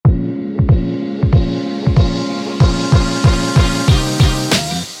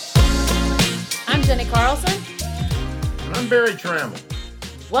Carlson. And I'm Barry Trammell.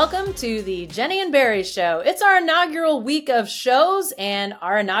 Welcome to the Jenny and Barry Show. It's our inaugural week of shows and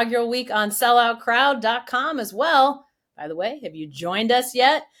our inaugural week on selloutcrowd.com as well. By the way, have you joined us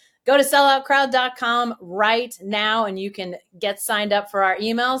yet? Go to selloutcrowd.com right now and you can get signed up for our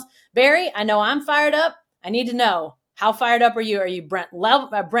emails. Barry, I know I'm fired up. I need to know, how fired up are you? Are you Brent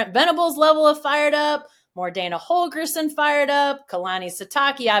Venables level of fired up? More Dana Holgerson fired up? Kalani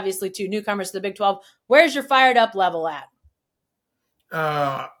Sitake, obviously two newcomers to the Big 12. Where's your fired up level at?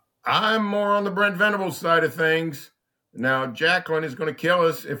 I'm more on the Brent Venables side of things. Now, Jacqueline is going to kill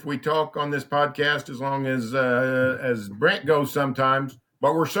us if we talk on this podcast as long as Brent goes sometimes,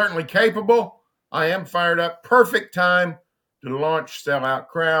 but we're certainly capable. I am fired up. Perfect time to launch Sellout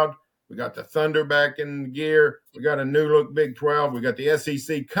Crowd. We got the Thunder back in gear. We got a new look Big 12. We got the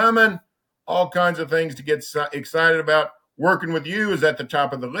SEC coming. All kinds of things to get excited about. Working with you is at the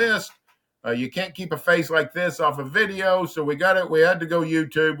top of the list. You can't keep a face like this off of video, so we had to go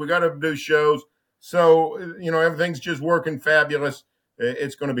YouTube. We got to do shows. So, everything's just working fabulous.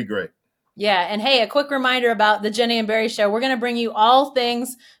 It's going to be great. Yeah, and hey, a quick reminder about the Jenny and Barry Show. We're going to bring you all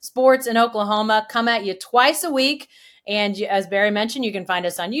things sports in Oklahoma, come at you twice a week. And as Barry mentioned, you can find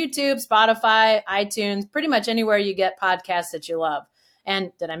us on YouTube, Spotify, iTunes, pretty much anywhere you get podcasts that you love.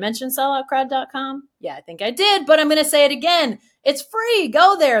 And did I mention selloutcrowd.com? Yeah, I think I did, but I'm going to say it again. It's free.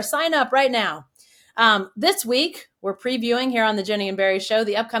 Go there. Sign up right now. This week, we're previewing here on the Jenny and Barry Show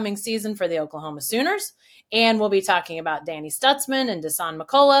the upcoming season for the Oklahoma Sooners. And we'll be talking about Danny Stutzman and Dasan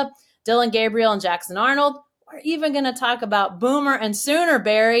McCullough, Dylan Gabriel and Jackson Arnold. We're even going to talk about Boomer and Sooner,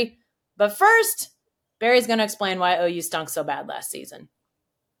 Barry. But first, Barry's going to explain why OU stunk so bad last season.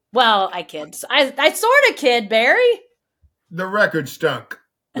 Well, I kid. I sort of kid, Barry. The record stunk.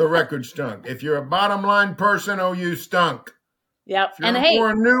 If you're a bottom line person, OU stunk. Yep. If you're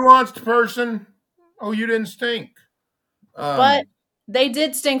a more nuanced person, OU didn't stink. But they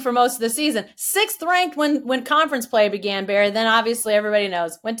did stink for most of the season. 6th ranked when conference play began, Barry. Then obviously everybody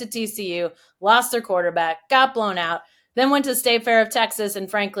knows, went to TCU, lost their quarterback, got blown out, then went to State Fair of Texas,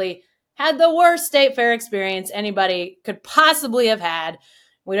 and frankly, had the worst State Fair experience anybody could possibly have had.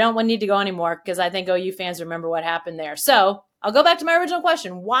 We don't need to go anymore because I think OU fans remember what happened there. So I'll go back to my original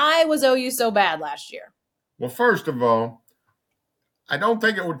question. Why was OU so bad last year? Well, first of all, I don't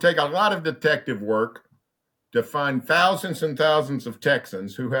think it would take a lot of detective work to find thousands and thousands of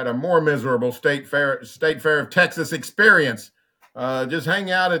Texans who had a more miserable State Fair of Texas experience. Just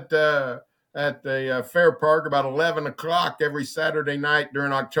hang out at the Fair Park about 11 o'clock every Saturday night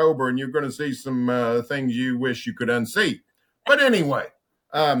during October, and you're going to see some things you wish you could unsee. But anyway,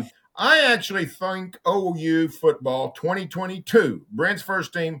 I actually think OU football 2022, Brent's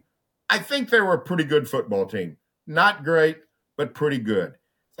first team, I think they were a pretty good football team. Not great, but pretty good.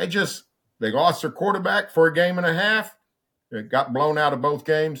 They lost their quarterback for a game and a half. They got blown out of both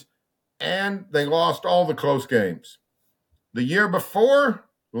games, and they lost all the close games. The year before,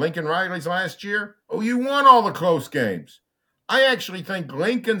 Lincoln Riley's last year, OU won all the close games. I actually think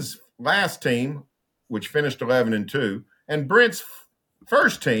Lincoln's last team, which finished 11-2, and Brent's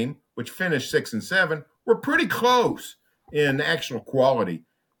first team, which finished 6-7, were pretty close in actual quality.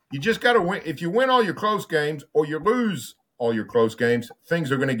 You just got to win. If you win all your close games or you lose all your close games,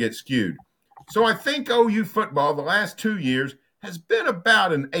 things are going to get skewed. So I think OU football the last 2 years has been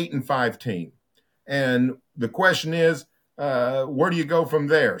about an 8-5 team. And the question is, where do you go from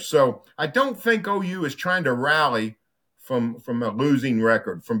there? So I don't think OU is trying to rally from a losing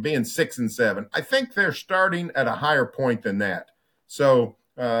record, from being 6-7. I think they're starting at a higher point than that. So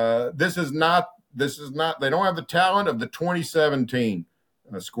this is not, they don't have the talent of the 2017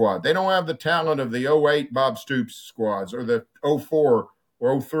 squad. They don't have the talent of the 08 Bob Stoops squads or the 04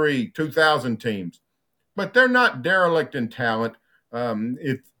 or 03, 2000 teams. But they're not derelict in talent.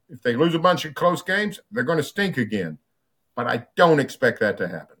 If they lose a bunch of close games, they're going to stink again. But I don't expect that to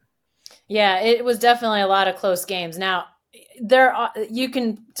happen. Yeah, it was definitely a lot of close games. Now, you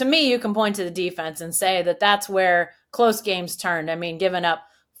can point to the defense and say that that's where close games turned. I mean, giving up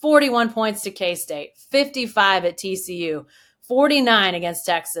 41 points to K-State, 55 at TCU, 49 against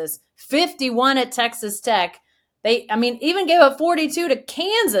Texas, 51 at Texas Tech. Even gave up 42 to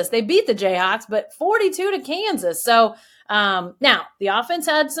Kansas. They beat the Jayhawks, but 42 to Kansas. So now the offense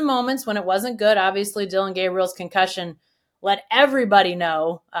had some moments when it wasn't good. Obviously, Dylan Gabriel's concussion let everybody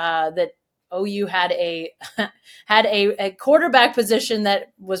know that OU had a quarterback position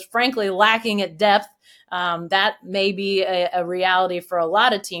that was frankly lacking at depth. That may be a reality for a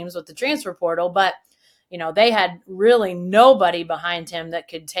lot of teams with the transfer portal, but they had really nobody behind him that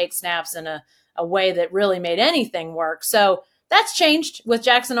could take snaps in a way that really made anything work. So that's changed with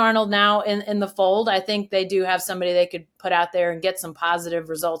Jackson Arnold now in the fold. I think they do have somebody they could put out there and get some positive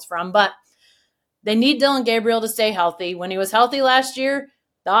results from, but they need Dillon Gabriel to stay healthy. When he was healthy last year,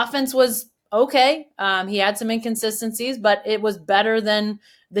 the offense was okay. He had some inconsistencies, but it was better than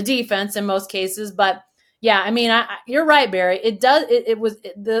the defense in most cases. But yeah, I mean, you're right, Barry.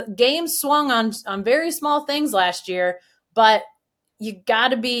 The game swung on very small things last year, but you got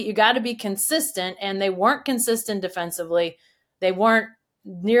to be consistent, and they weren't consistent defensively. They weren't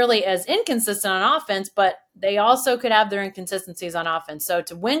nearly as inconsistent on offense, but they also could have their inconsistencies on offense. So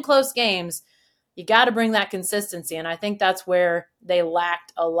to win close games, you got to bring that consistency, and I think that's where they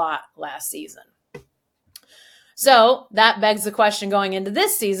lacked a lot last season. So that begs the question going into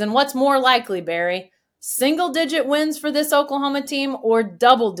this season, what's more likely, Barry? Single-digit wins for this Oklahoma team or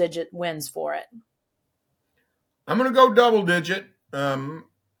double-digit wins for it? I'm going to go double-digit.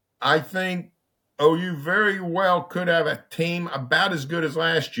 I think OU very well could have a team about as good as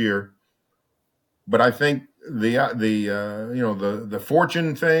last year, but I think the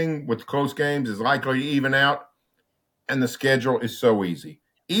fortune thing with close games is likely to even out, and the schedule is so easy.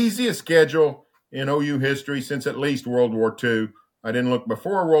 Easiest schedule in OU history since at least World War II. I didn't look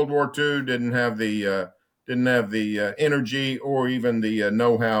before World War II. Didn't have the energy or even the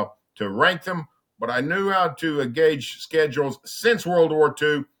know-how to rank them, but I knew how to gauge schedules since World War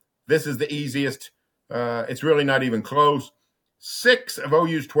II. This is the easiest. It's really not even close. 6 of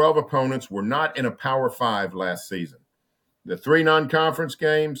OU's 12 opponents were not in a Power 5 last season. The 3 non-conference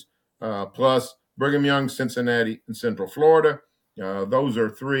games, plus Brigham Young, Cincinnati, and Central Florida. Those are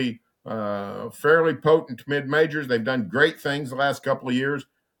 3 fairly potent mid-majors. They've done great things the last couple of years,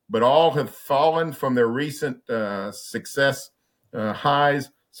 but all have fallen from their recent success highs.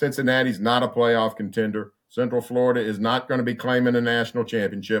 Cincinnati's not a playoff contender. Central Florida is not going to be claiming a national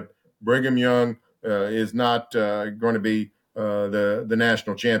championship. Brigham Young is not going to be the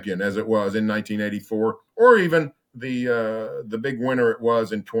national champion as it was in 1984, or even the big winner it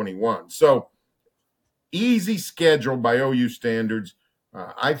was in 21. So easy schedule by OU standards.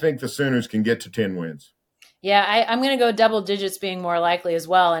 I think the Sooners can get to 10 wins. Yeah, I'm going to go double digits being more likely as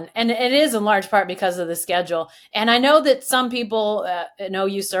well. And it is in large part because of the schedule. And I know that some people in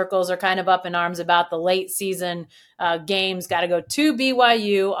OU circles are kind of up in arms about the late season games. Got to go to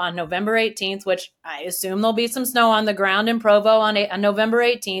BYU on November 18th, which I assume there'll be some snow on the ground in Provo on November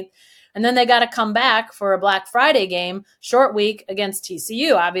 18th. And then they got to come back for a Black Friday game, short week against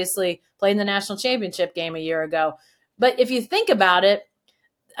TCU, obviously played in the national championship game a year ago. But if you think about it,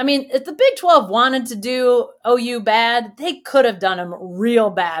 I mean, if the Big 12 wanted to do OU bad, they could have done them real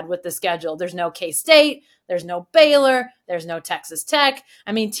bad with the schedule. There's no K-State, there's no Baylor, there's no Texas Tech.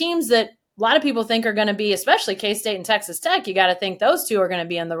 I mean, teams that a lot of people think are going to be, especially K-State and Texas Tech, you got to think those two are going to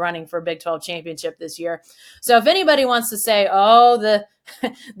be in the running for a Big 12 championship this year. So if anybody wants to say, oh, the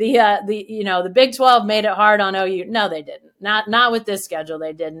Big 12 made it hard on OU, no, they didn't. Not with this schedule,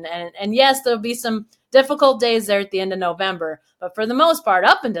 they didn't. And yes, there'll be some difficult days there at the end of November, but for the most part,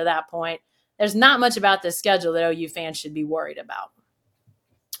 up until that point, there's not much about this schedule that OU fans should be worried about.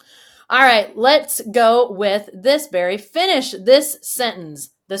 All right, let's go with this, Barry. Finish this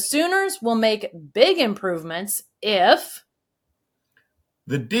sentence. The Sooners will make big improvements if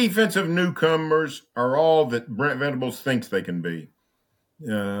the defensive newcomers are all that Brent Venables thinks they can be.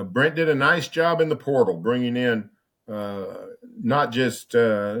 Brent did a nice job in the portal, bringing in not just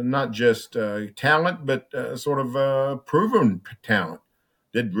talent, but sort of proven talent.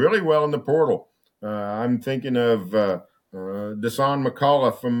 Did really well in the portal. I'm thinking of Deshaun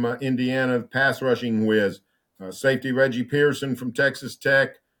McCullough from Indiana, pass rushing whiz. Safety Reggie Pearson from Texas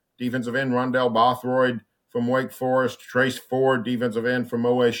Tech. Defensive end Rondell Bothroyd from Wake Forest. Trace Ford, defensive end from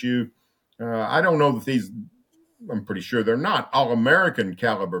OSU. I don't know that these, I'm pretty sure they're not All-American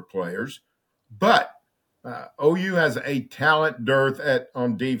caliber players, but OU has a talent dearth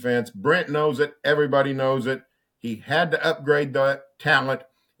on defense. Brent knows it. Everybody knows it. He had to upgrade the talent.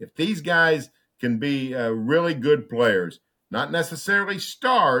 If these guys can be really good players, not necessarily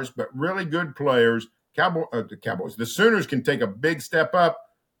stars, but really good players, the Sooners can take a big step up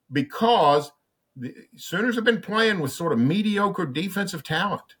because the Sooners have been playing with sort of mediocre defensive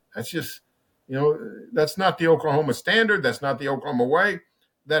talent. That's just, that's not the Oklahoma standard. That's not the Oklahoma way.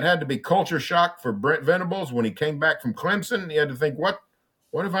 That had to be culture shock for Brent Venables when he came back from Clemson. He had to think, what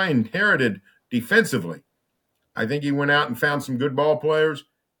have I inherited defensively? I think he went out and found some good ball players.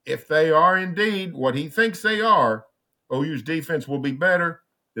 If they are indeed what he thinks they are, OU's defense will be better.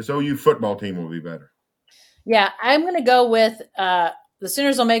 This OU football team will be better. Yeah, I'm going to go with the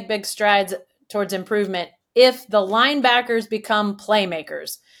Sooners will make big strides towards improvement if the linebackers become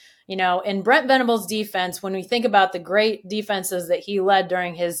playmakers. In Brent Venables' defense, when we think about the great defenses that he led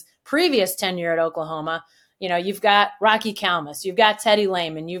during his previous tenure at Oklahoma, you've got Rocky Kalmus, you've got Teddy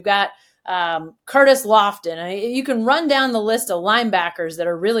Lehman, you've got Curtis Lofton. You can run down the list of linebackers that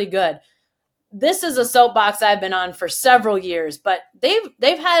are really good. This is a soapbox I've been on for several years, but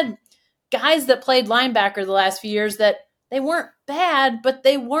they've had guys that played linebacker the last few years that they weren't bad, but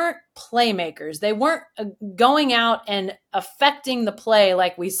they weren't playmakers. They weren't going out and affecting the play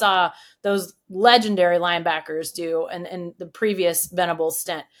like we saw those legendary linebackers do in the previous Venables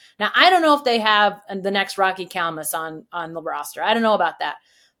stint. Now, I don't know if they have the next Rocky Kalmus on the roster. I don't know about that.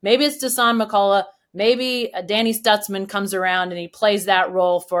 Maybe it's Dasan McCullough. Maybe Danny Stutzman comes around and he plays that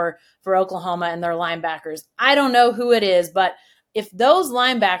role for Oklahoma and their linebackers. I don't know who it is, but if those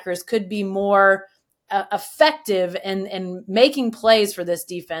linebackers could be more effective in making plays for this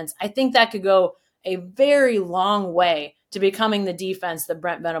defense, I think that could go a very long way to becoming the defense that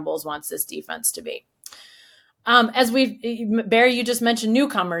Brent Venables wants this defense to be. Barry, you just mentioned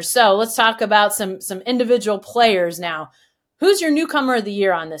newcomers, so let's talk about some individual players now. Who's your newcomer of the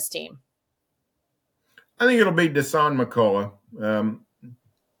year on this team? I think it'll be Dasan McCullough,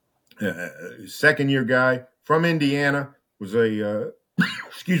 second-year guy from Indiana, was a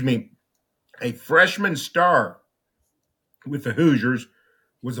freshman star with the Hoosiers,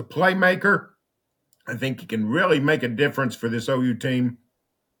 was a playmaker. I think he can really make a difference for this OU team.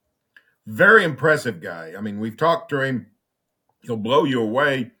 Very impressive guy. I mean, we've talked to him. He'll blow you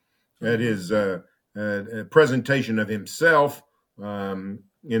away at his presentation of himself in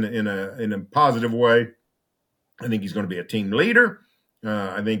a positive way. I think he's going to be a team leader.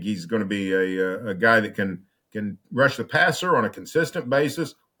 I think he's going to be a guy that can rush the passer on a consistent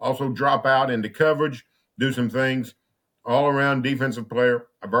basis, also drop out into coverage, do some things, all-around defensive player.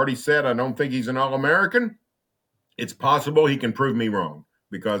 I've already said I don't think he's an All-American. It's possible he can prove me wrong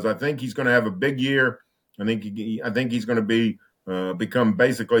because I think he's going to have a big year. I think he's going to become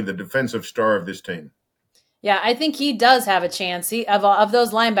basically the defensive star of this team. Yeah, I think he does have a chance. Of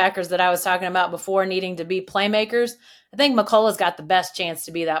those linebackers that I was talking about before needing to be playmakers, I think McCullough's got the best chance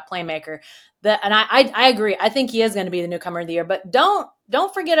to be that playmaker. And I agree. I think he is going to be the newcomer of the year. But don't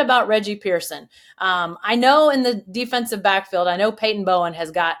forget about Reggie Pearson. I know in the defensive backfield, I know Peyton Bowen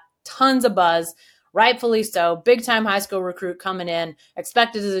has got tons of buzz, rightfully so. Big-time high school recruit coming in,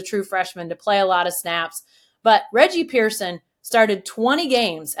 expected as a true freshman to play a lot of snaps. But Reggie Pearson started 20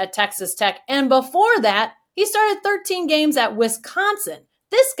 games at Texas Tech. And before that, he started 13 games at Wisconsin.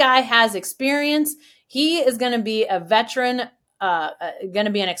 This guy has experience. He is going to be a veteran, going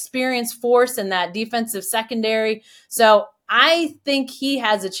to be an experienced force in that defensive secondary. So I think he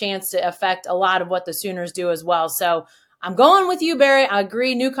has a chance to affect a lot of what the Sooners do as well. So I'm going with you, Barry. I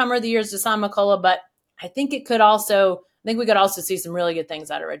agree. Newcomer of the year is Dasan McCullough, but I think we could also see some really good things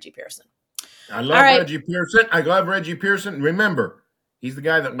out of Reggie Pearson. I love Reggie Pearson. Remember, he's the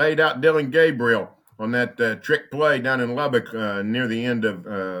guy that laid out Dillon Gabriel on that trick play down in Lubbock near the end of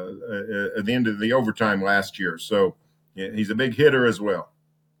the overtime last year. So yeah, he's a big hitter as well.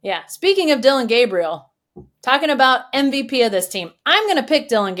 Yeah. Speaking of Dillon Gabriel, talking about MVP of this team, I'm going to pick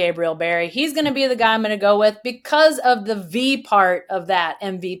Dillon Gabriel, Barry. He's going to be the guy I'm going to go with because of the V part of that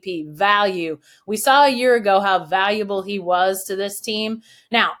MVP, value. We saw a year ago how valuable he was to this team.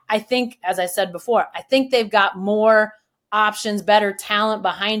 Now, I think, as I said before, I think they've got more options, better talent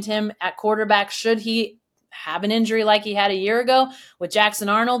behind him at quarterback should he have an injury like he had a year ago with Jackson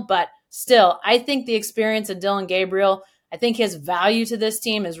Arnold. But still, I think the experience of Dillon Gabriel, I think his value to this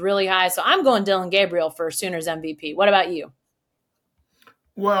team is really high. So I'm going Dillon Gabriel for Sooners MVP. What about you?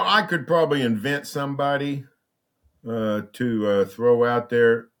 Well, I could probably invent somebody to throw out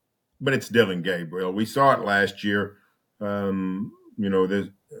there, but it's Dillon Gabriel. We saw it last year.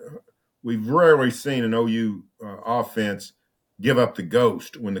 We've rarely seen an OU offense give up the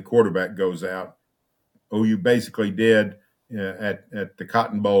ghost when the quarterback goes out. OU basically did at the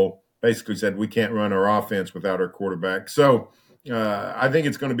Cotton Bowl, basically said we can't run our offense without our quarterback. So I think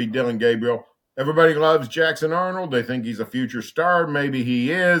it's going to be Dillon Gabriel. Everybody loves Jackson Arnold. They think he's a future star. Maybe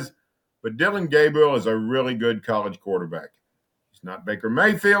he is. But Dillon Gabriel is a really good college quarterback. He's not Baker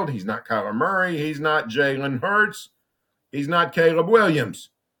Mayfield. He's not Kyler Murray. He's not Jalen Hurts. He's not Caleb Williams.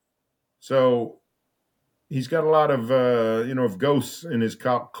 So he's got a lot of ghosts in his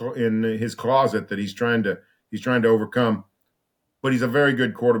closet that he's trying to overcome. But he's a very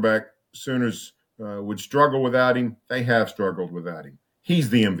good quarterback. Sooners would struggle without him. They have struggled without him. He's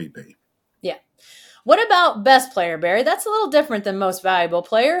the MVP. Yeah. What about best player, Barry? That's a little different than most valuable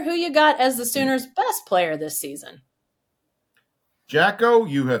player. Who you got as the Sooners' best player this season? Jacko,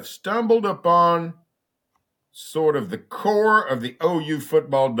 you have stumbled upon sort of the core of the OU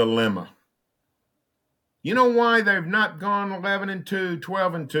football dilemma. You know why they've not gone 11-2,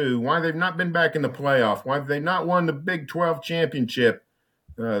 12-2, why they've not been back in the playoff, why they've not won the Big 12 championship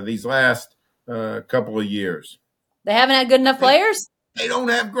these last couple of years? They haven't had good enough players? They don't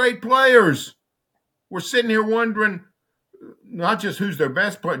have great players. We're sitting here wondering not just who's their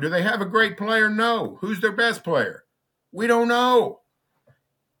best player. Do they have a great player? No. Who's their best player? We don't know.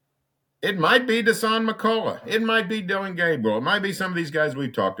 It might be Dasan McCullough. It might be Dylan Gabriel. It might be some of these guys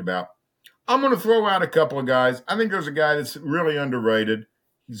we've talked about. I'm going to throw out a couple of guys. I think there's a guy that's really underrated.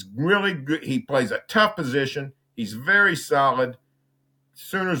 He's really good. He plays a tough position. He's very solid.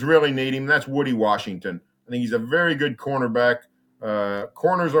 Sooners really need him. That's Woody Washington. I think he's a very good cornerback.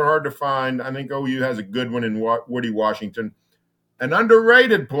 Corners are hard to find. I think OU has a good one in Woody Washington. An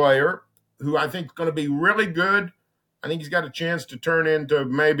underrated player who I think is going to be really good. I think he's got a chance to turn into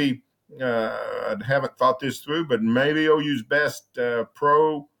maybe, I haven't thought this through, but maybe OU's best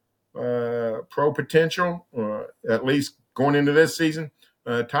pro potential, at least going into this season.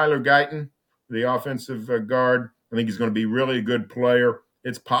 Tyler Guyton, the offensive guard. I think he's going to be really a good player.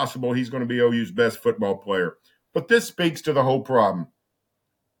 It's possible he's going to be OU's best football player. But this speaks to the whole problem.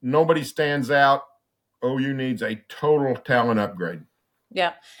 Nobody stands out. OU needs a total talent upgrade.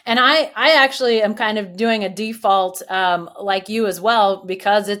 Yeah. And I actually am kind of doing a default like you as well,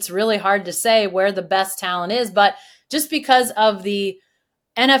 because it's really hard to say where the best talent is. But just because of the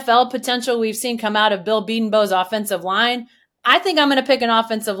NFL potential we've seen come out of Bill Bedenbaugh's offensive line, I think I'm going to pick an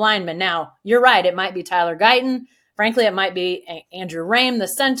offensive lineman. Now, you're right. It might be Tyler Guyton. Frankly, it might be Andrew Rame, the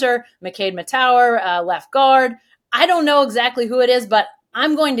center, McCade Matower, left guard. I don't know exactly who it is, but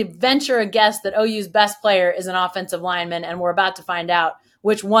I'm going to venture a guess that OU's best player is an offensive lineman, and we're about to find out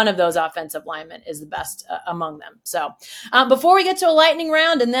which one of those offensive linemen is the best among them. So before we get to a lightning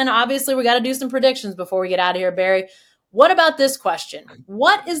round, and then obviously we got to do some predictions before we get out of here, Barry, what about this question?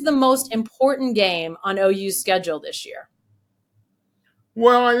 What is the most important game on OU's schedule this year?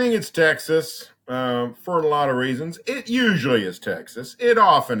 Well, I think it's Texas for a lot of reasons. It usually is Texas. It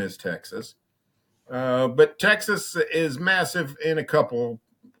often is Texas. But Texas is massive in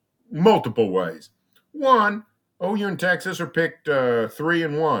multiple ways. One, OU and Texas are picked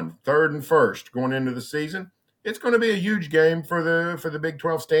 3-1, third and first going into the season. It's going to be a huge game for the Big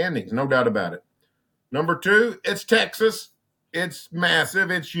 12 standings, no doubt about it. Number two, it's Texas. It's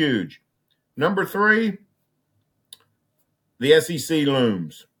massive. It's huge. Number three, the SEC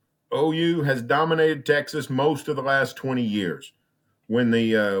looms. OU has dominated Texas most of the last 20 years. When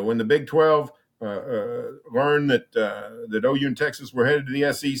the Big 12 learned that OU and Texas were headed to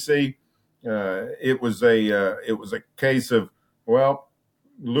the SEC, it was a case of, well,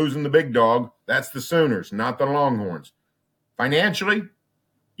 losing the big dog. That's the Sooners, not the Longhorns. Financially,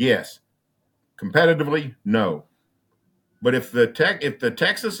 yes. Competitively, no. But if the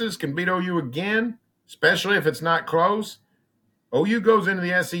Texases can beat OU again, especially if it's not close, OU goes into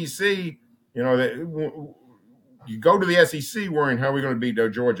the SEC. You go to the SEC worrying how are we going to beat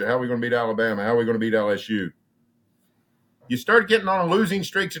Georgia, how are we going to beat Alabama, how are we going to beat LSU. You start getting on a losing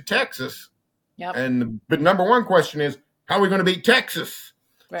streak to Texas, yep. But number one question is, how are we going to beat Texas?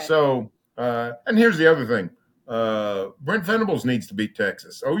 Right. So, and here's the other thing. Brent Venables needs to beat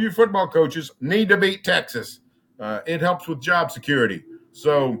Texas. OU football coaches need to beat Texas. It helps with job security.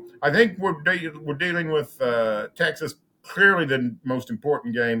 So I think we're dealing with Texas, clearly the most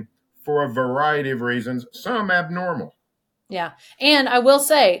important game for a variety of reasons, some abnormal. Yeah. And I will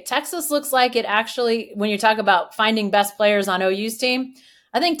say, Texas looks like it actually, when you talk about finding best players on OU's team,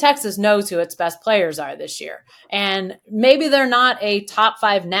 I think Texas knows who its best players are this year. And maybe they're not a top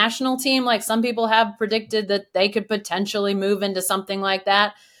 5 national team like some people have predicted that they could potentially move into something like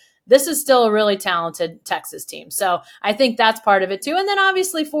that. This is still a really talented Texas team. So I think that's part of it too. And then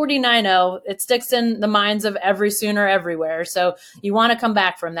obviously 49-0, it sticks in the minds of every Sooner everywhere. So you want to come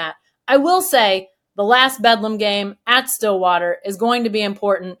back from that. I will say the last Bedlam game at Stillwater is going to be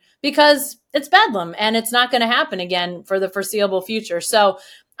important because it's Bedlam and it's not going to happen again for the foreseeable future. So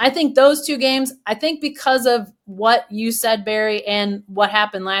I think those two games, I think because of what you said, Barry, and what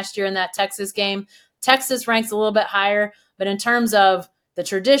happened last year in that Texas game, Texas ranks a little bit higher. But in terms of the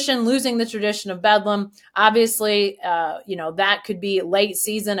tradition, losing the tradition of Bedlam, obviously, that could be late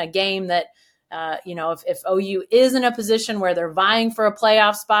season, a game that, if OU is in a position where they're vying for a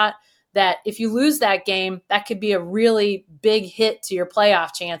playoff spot, that if you lose that game, that could be a really big hit to your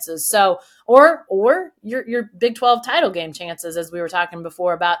playoff chances. So, or your Big 12 title game chances, as we were talking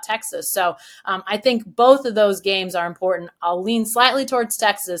before about Texas. So I think both of those games are important. I'll lean slightly towards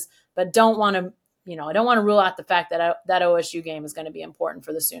Texas, but I don't want to rule out the fact that that OSU game is going to be important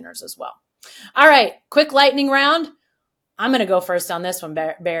for the Sooners as well. All right, quick lightning round. I'm going to go first on this one,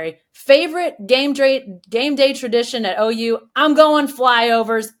 Barry. Favorite game day tradition at OU? I'm going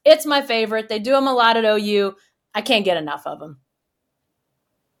flyovers. It's my favorite. They do them a lot at OU. I can't get enough of them.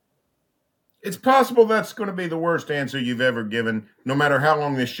 It's possible that's going to be the worst answer you've ever given, no matter how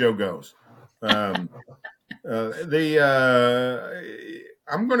long this show goes. I'm going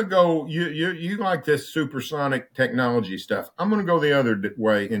to go. You like this supersonic technology stuff. I'm going to go the other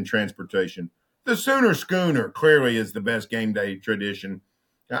way in transportation. The Sooner Schooner clearly is the best game day tradition.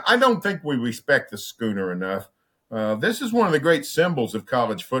 I don't think we respect the Schooner enough. This is one of the great symbols of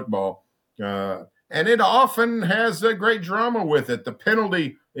college football, and it often has a great drama with it. The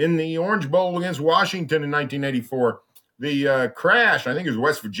penalty in the Orange Bowl against Washington in 1984, the crash, I think it was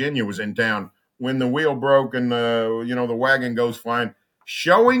West Virginia, was in town when the wheel broke and the wagon goes flying,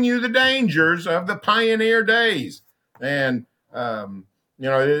 showing you the dangers of the pioneer days. And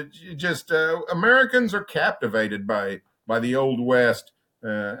Americans are captivated by the Old West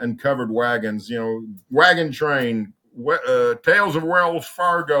and covered wagons. Wagon Train, Tales of Wells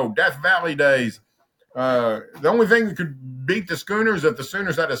Fargo, Death Valley days. The only thing that could beat the Schooner is if the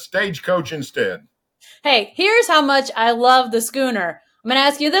Sooners had a stagecoach instead. Hey, here's how much I love the Schooner. I'm going to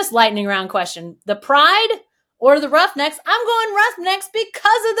ask you this lightning round question. The Pride or the Roughnecks? I'm going Roughnecks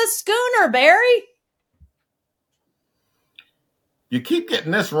because of the Schooner, Barry. You keep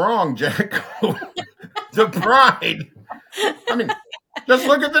getting this wrong, Jack. The Pride. I mean, just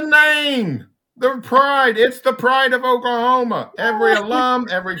look at the name. The Pride. It's the pride of Oklahoma. Every alum,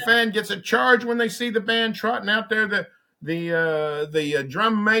 every fan gets a charge when they see the band trotting out there. The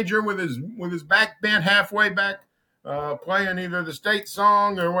drum major with his back bent halfway back, playing either the state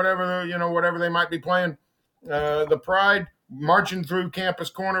song or whatever they might be playing. The Pride marching through Campus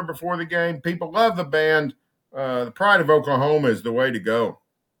Corner before the game. People love the band. The Pride of Oklahoma is the way to go.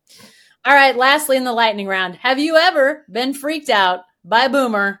 All right, lastly in the lightning round, have you ever been freaked out by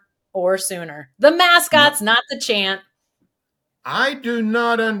Boomer or Sooner? The mascots, not the chant. I do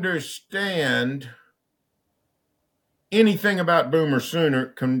not understand anything about Boomer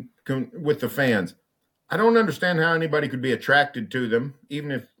Sooner with the fans. I don't understand how anybody could be attracted to them,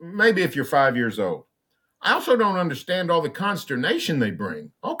 even if you're 5 years old. I also don't understand all the consternation they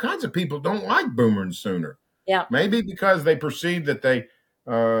bring. All kinds of people don't like Boomer and Sooner. Yeah. Maybe because they perceive that they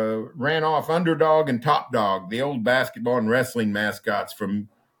ran off Underdog and Top Dog, the old basketball and wrestling mascots from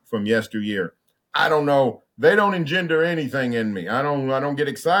yesteryear. I don't know. They don't engender anything in me. I don't get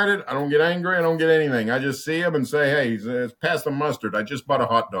excited. I don't get angry. I don't get anything. I just see them and say, hey, pass the mustard. I just bought a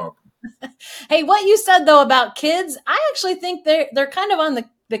hot dog. Hey, what you said, though, about kids, I actually think they're kind of on the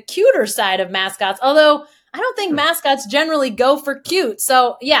cuter side of mascots, although I don't think mascots generally go for cute.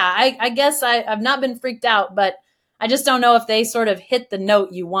 So, yeah, I guess I've not been freaked out, but I just don't know if they sort of hit the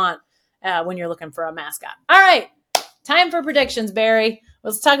note you want when you're looking for a mascot. All right, time for predictions, Barry.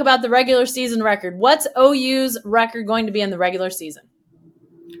 Let's talk about the regular season record. What's OU's record going to be in the regular season?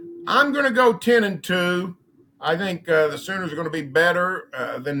 I'm going to go 10-2. I think the Sooners are going to be better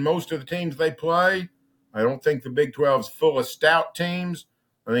than most of the teams they play. I don't think the Big 12 is full of stout teams.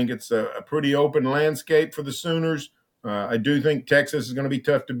 I think it's a pretty open landscape for the Sooners. I do think Texas is going to be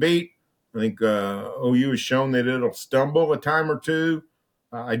tough to beat. I think OU has shown that it'll stumble a time or two.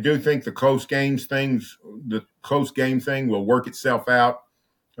 I do think the close game thing will work itself out.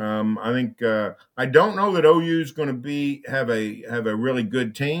 I think I don't know that OU is going to have a really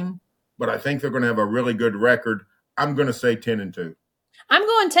good team, but I think they're going to have a really good record. I'm going to say 10-2. I'm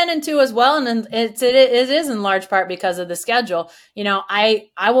going 10-2 as well, and it is in large part because of the schedule.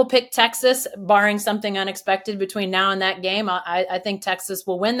 I will pick Texas, barring something unexpected between now and that game. I think Texas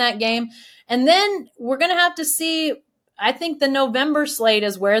will win that game, and then we're going to have to see. I think the November slate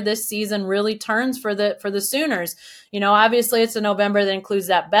is where this season really turns for the Sooners. Obviously it's a November that includes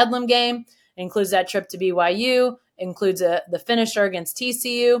that Bedlam game, includes that trip to BYU, includes the finisher against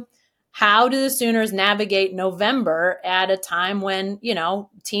TCU. How do the Sooners navigate November at a time when,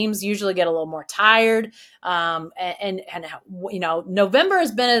 teams usually get a little more tired? And November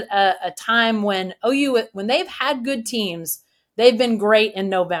has been a time when OU, when they've had good teams, they've been great in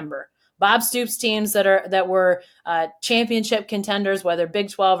November. Bob Stoops teams that were championship contenders, whether Big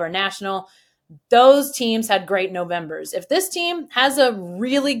 12 or national, those teams had great Novembers. If this team has a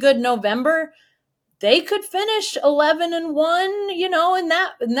really good November, they could finish 11-1, in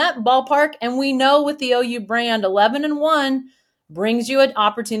that ballpark. And we know with the OU brand, 11-1 brings you an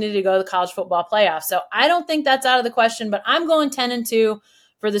opportunity to go to the college football playoff. So I don't think that's out of the question, but I'm going 10-2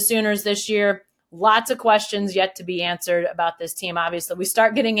 for the Sooners this year. Lots of questions yet to be answered about this team. Obviously, we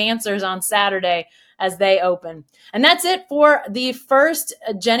start getting answers on Saturday as they open. And that's it for the first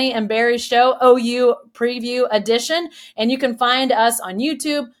Jenny and Barry Show OU Preview Edition. And you can find us on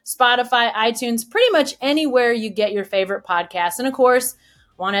YouTube, Spotify, iTunes, pretty much anywhere you get your favorite podcasts. And of course,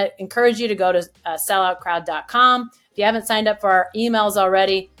 I want to encourage you to go to selloutcrowd.com. If you haven't signed up for our emails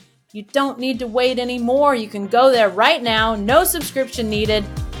already, you don't need to wait anymore. You can go there right now. No subscription needed.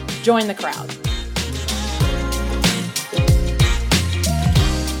 Join the crowd.